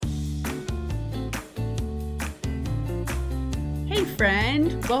Hey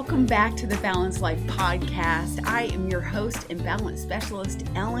friend, welcome back to the Balanced Life Podcast. I am your host and balance specialist,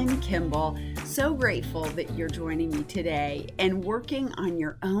 Ellen Kimball. So grateful that you're joining me today and working on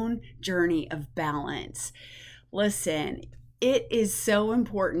your own journey of balance. Listen, it is so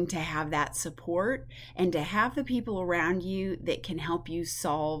important to have that support and to have the people around you that can help you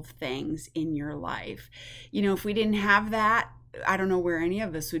solve things in your life. You know, if we didn't have that, I don't know where any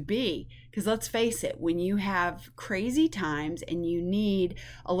of us would be. Because let's face it, when you have crazy times and you need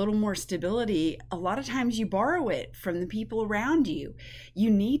a little more stability, a lot of times you borrow it from the people around you. You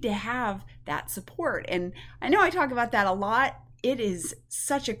need to have that support. And I know I talk about that a lot. It is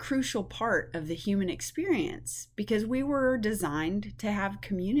such a crucial part of the human experience because we were designed to have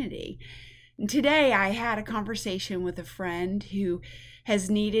community. And today I had a conversation with a friend who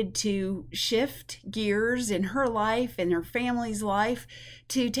has needed to shift gears in her life and her family's life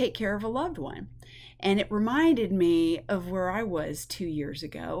to take care of a loved one. And it reminded me of where I was 2 years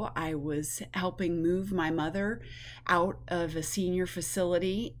ago. I was helping move my mother out of a senior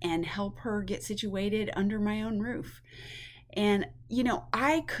facility and help her get situated under my own roof. And, you know,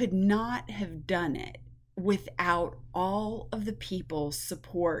 I could not have done it without all of the people's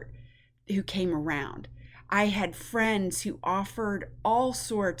support who came around. I had friends who offered all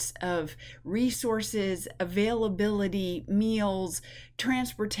sorts of resources, availability, meals,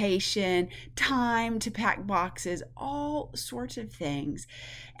 transportation, time to pack boxes, all sorts of things.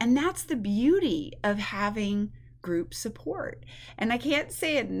 And that's the beauty of having group support. And I can't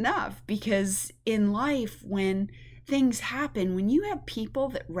say it enough because in life, when things happen, when you have people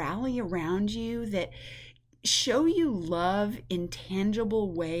that rally around you, that show you love in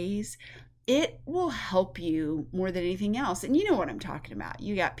tangible ways, it will help you more than anything else. And you know what I'm talking about.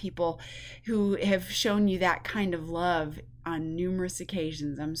 You got people who have shown you that kind of love on numerous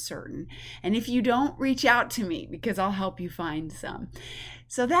occasions, I'm certain. And if you don't, reach out to me because I'll help you find some.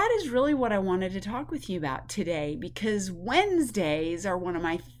 So that is really what I wanted to talk with you about today, because Wednesdays are one of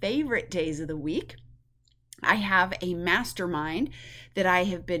my favorite days of the week. I have a mastermind that I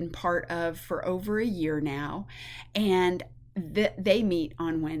have been part of for over a year now, and they meet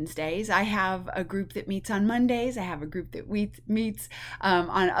on Wednesdays. I have a group that meets on Mondays. I have a group that meets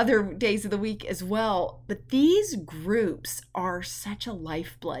on other days of the week as well. But these groups are such a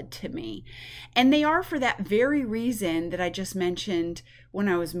lifeblood to me. And they are for that very reason that I just mentioned when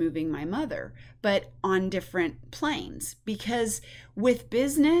I was moving my mother, but on different planes. Because with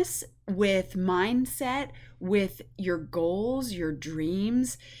business, with mindset, with your goals, your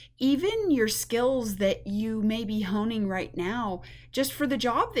dreams, even your skills that you may be honing right now just for the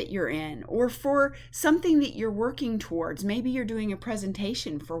job that you're in or for something that you're working towards. Maybe you're doing a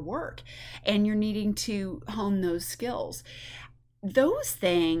presentation for work and you're needing to hone those skills. Those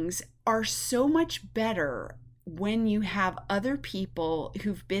things are so much better when you have other people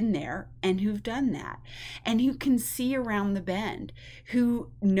who've been there and who've done that and who can see around the bend, who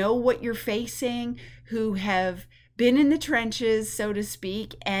know what you're facing, who have been in the trenches, so to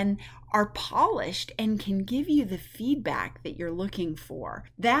speak, and are polished and can give you the feedback that you're looking for.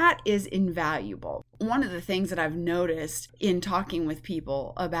 That is invaluable. One of the things that I've noticed in talking with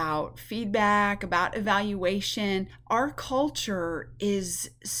people about feedback, about evaluation, our culture is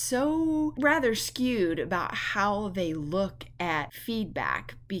so rather skewed about how they look at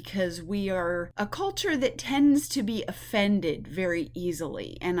feedback because we are a culture that tends to be offended very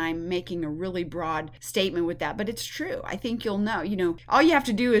easily. And I'm making a really broad statement with that, but it's true. I think you'll know, all you have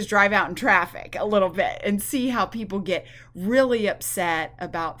to do is drive out in traffic a little bit and see how people get really upset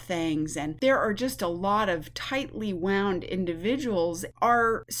about things. And there are just a lot of tightly wound individuals.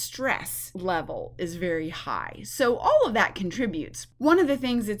 Our stress level is very high. So all of that contributes. One of the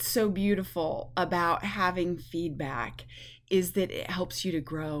things that's so beautiful about having feedback is that it helps you to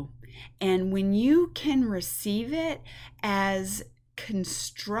grow. And when you can receive it as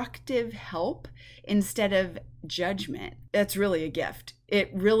constructive help instead of judgment, that's really a gift. It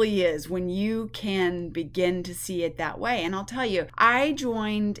really is when you can begin to see it that way. And I'll tell you, I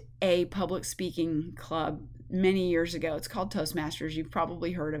joined a public speaking club many years ago. It's called Toastmasters. You've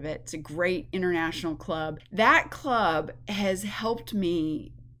probably heard of it. It's a great international club. That club has helped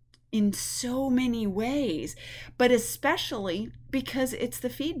me in so many ways, but especially because it's the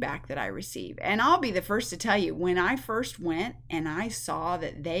feedback that I receive. And I'll be the first to tell you, when I first went and I saw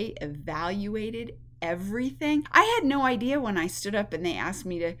that they evaluated everything, I had no idea when I stood up and they asked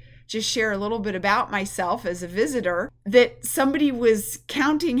me to just share a little bit about myself as a visitor, that somebody was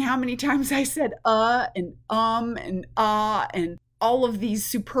counting how many times I said and and all of these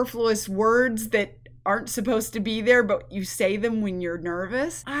superfluous words that aren't supposed to be there, but you say them when you're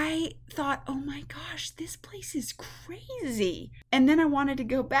nervous. I thought, oh my gosh, this place is crazy. And then I wanted to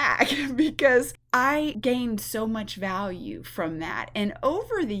go back because I gained so much value from that. And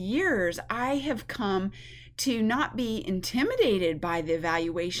over the years, I have come to not be intimidated by the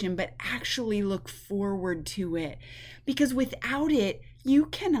evaluation, but actually look forward to it. Because without it, you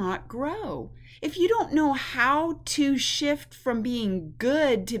cannot grow. If you don't know how to shift from being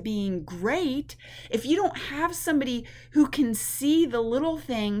good to being great, if you don't have somebody who can see the little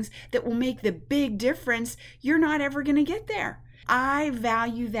things that will make the big difference, you're not ever going to get there. I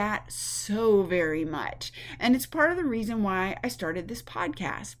value that so very much. And it's part of the reason why I started this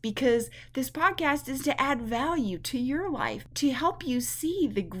podcast, because this podcast is to add value to your life, to help you see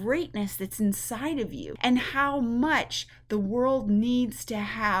the greatness that's inside of you and how much the world needs to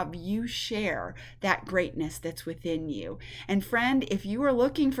have you share that greatness that's within you. And friend, if you are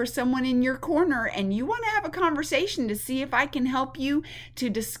looking for someone in your corner and you want to have a conversation to see if I can help you to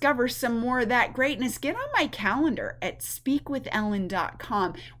discover some more of that greatness, get on my calendar at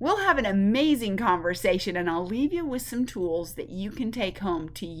speakwithellen.com. We'll have an amazing conversation and I'll leave you with some tools that you can take home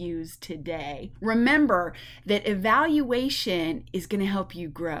to use today. Remember that evaluation is going to help you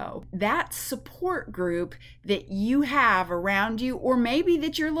grow. That support group that you have around you, or maybe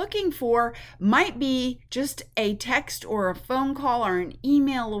that you're looking for, might be just a text or a phone call or an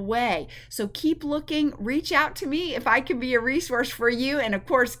email away. So keep looking, reach out to me if I can be a resource for you, and of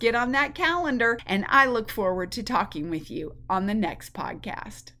course, get on that calendar, and I look forward to talking with you on the next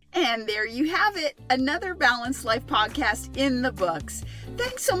podcast. And there you have it, another Balanced Life podcast in the books.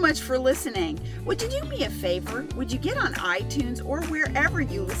 Thanks so much for listening. Would you do me a favor? Would you get on iTunes or wherever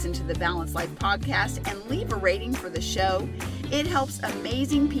you listen to the Balanced Life podcast and leave a rating for the show? It helps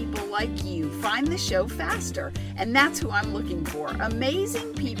amazing people like you find the show faster. And that's who I'm looking for,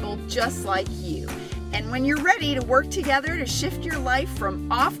 amazing people just like you. And when you're ready to work together to shift your life from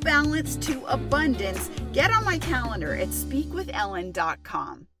off balance to abundance, get on my calendar at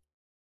speakwithellen.com.